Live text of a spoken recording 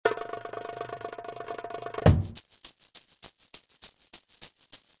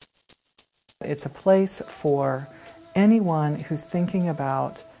It's a place for anyone who's thinking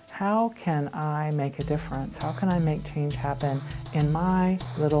about how can I make a difference? How can I make change happen in my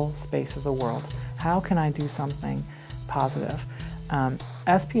little space of the world? How can I do something positive?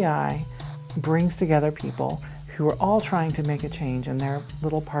 SPI brings together people who are all trying to make a change in their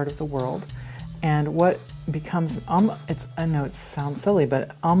little part of the world. And what becomes, I know it sounds silly,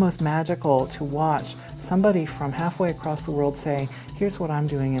 but almost magical to watch somebody from halfway across the world say, here's what I'm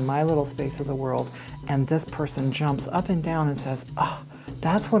doing in my little space of the world, and this person jumps up and down and says, oh,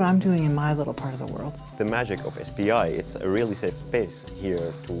 that's what I'm doing in my little part of the world. The magic of SPI, it's a really safe space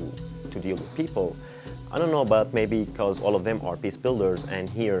here to deal with people. I don't know about maybe because all of them are peace builders, and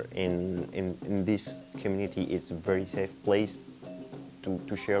here in this community it's a very safe place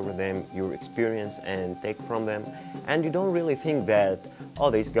to share with them your experience and take from them. And you don't really think that, oh,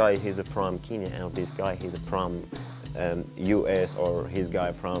 this guy he's from Kenya, and this guy he's from US, or his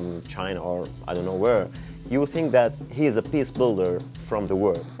guy from China, or I don't know where. You think that he is a peace builder from the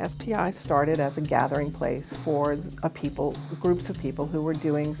world. SPI started as a gathering place for groups of people who were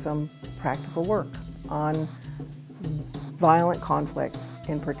doing some practical work on violent conflicts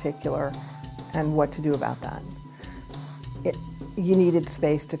in particular and what to do about that. You needed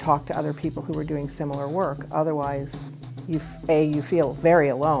space to talk to other people who were doing similar work. Otherwise, you feel very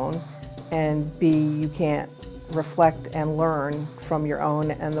alone, and B, you can't reflect and learn from your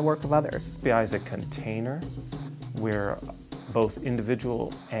own and the work of others. SPI is a container where both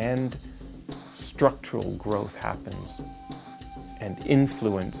individual and structural growth happens, and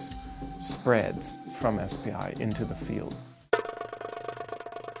influence spreads from SPI into the field.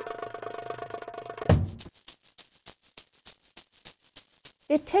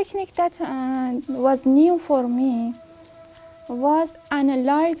 The technique that was new for me was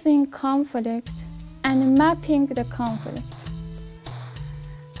analyzing conflict and mapping the conflict.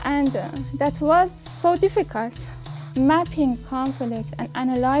 And that was so difficult. Mapping conflict and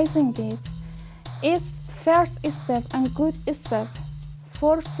analyzing it is first step and good step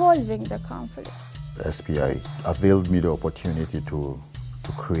for solving the conflict. SPI availed me the opportunity to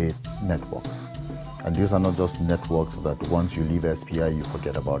create networks. And these are not just networks that once you leave SPI you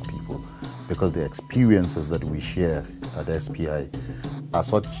forget about people, because the experiences that we share at SPI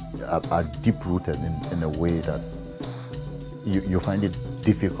are deep-rooted in a way that you find it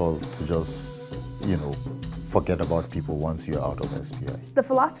difficult to just, forget about people once you're out of SPI. The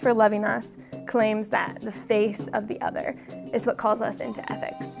philosopher Levinas claims that the face of the other is what calls us into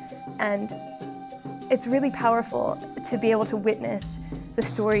ethics. And it's really powerful to be able to witness the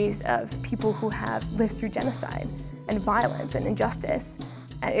stories of people who have lived through genocide and violence and injustice.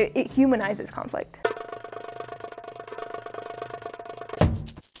 And it humanizes conflict.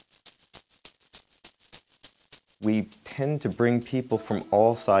 We tend to bring people from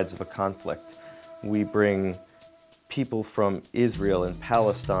all sides of a conflict. We bring people from Israel and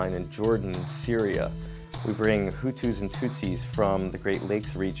Palestine and Jordan and Syria. We bring Hutus and Tutsis from the Great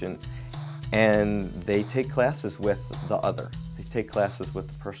Lakes region, and they take classes with the other. They take classes with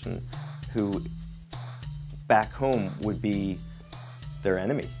the person who back home would be their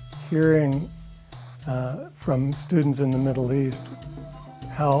enemy. Hearing from students in the Middle East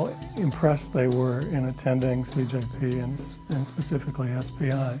how impressed they were in attending CJP and specifically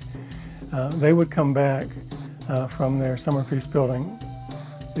SPI. They would come back from their summer peace building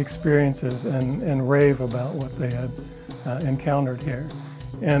experiences and rave about what they had encountered here.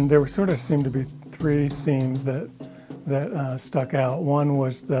 And there sort of seemed to be three themes that stuck out. One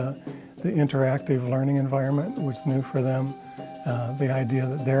was the interactive learning environment, which was new for them. The idea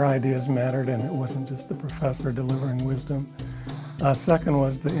that their ideas mattered and it wasn't just the professor delivering wisdom. Second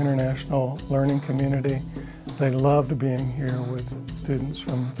was the international learning community. They loved being here with students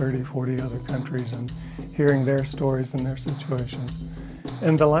from 30, 40 other countries and hearing their stories and their situations.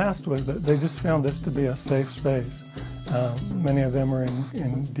 And the last was that they just found this to be a safe space. Many of them are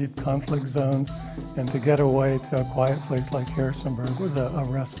in deep conflict zones, and to get away to a quiet place like Harrisonburg was a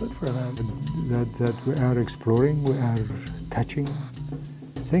respite for them. That we are exploring, we are touching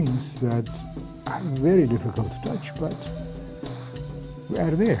things that are very difficult to touch, but we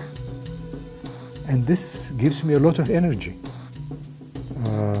are there. And this gives me a lot of energy.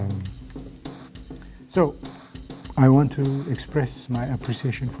 So I want to express my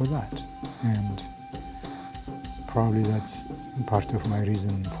appreciation for that. And probably that's part of my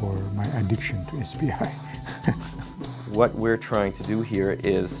reason for my addiction to SPI. What we're trying to do here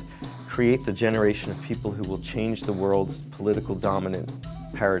is create the generation of people who will change the world's political dominant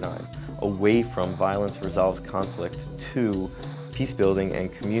paradigm away from violence resolves conflict to peace building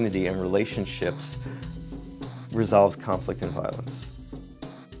and community and relationships resolves conflict and violence.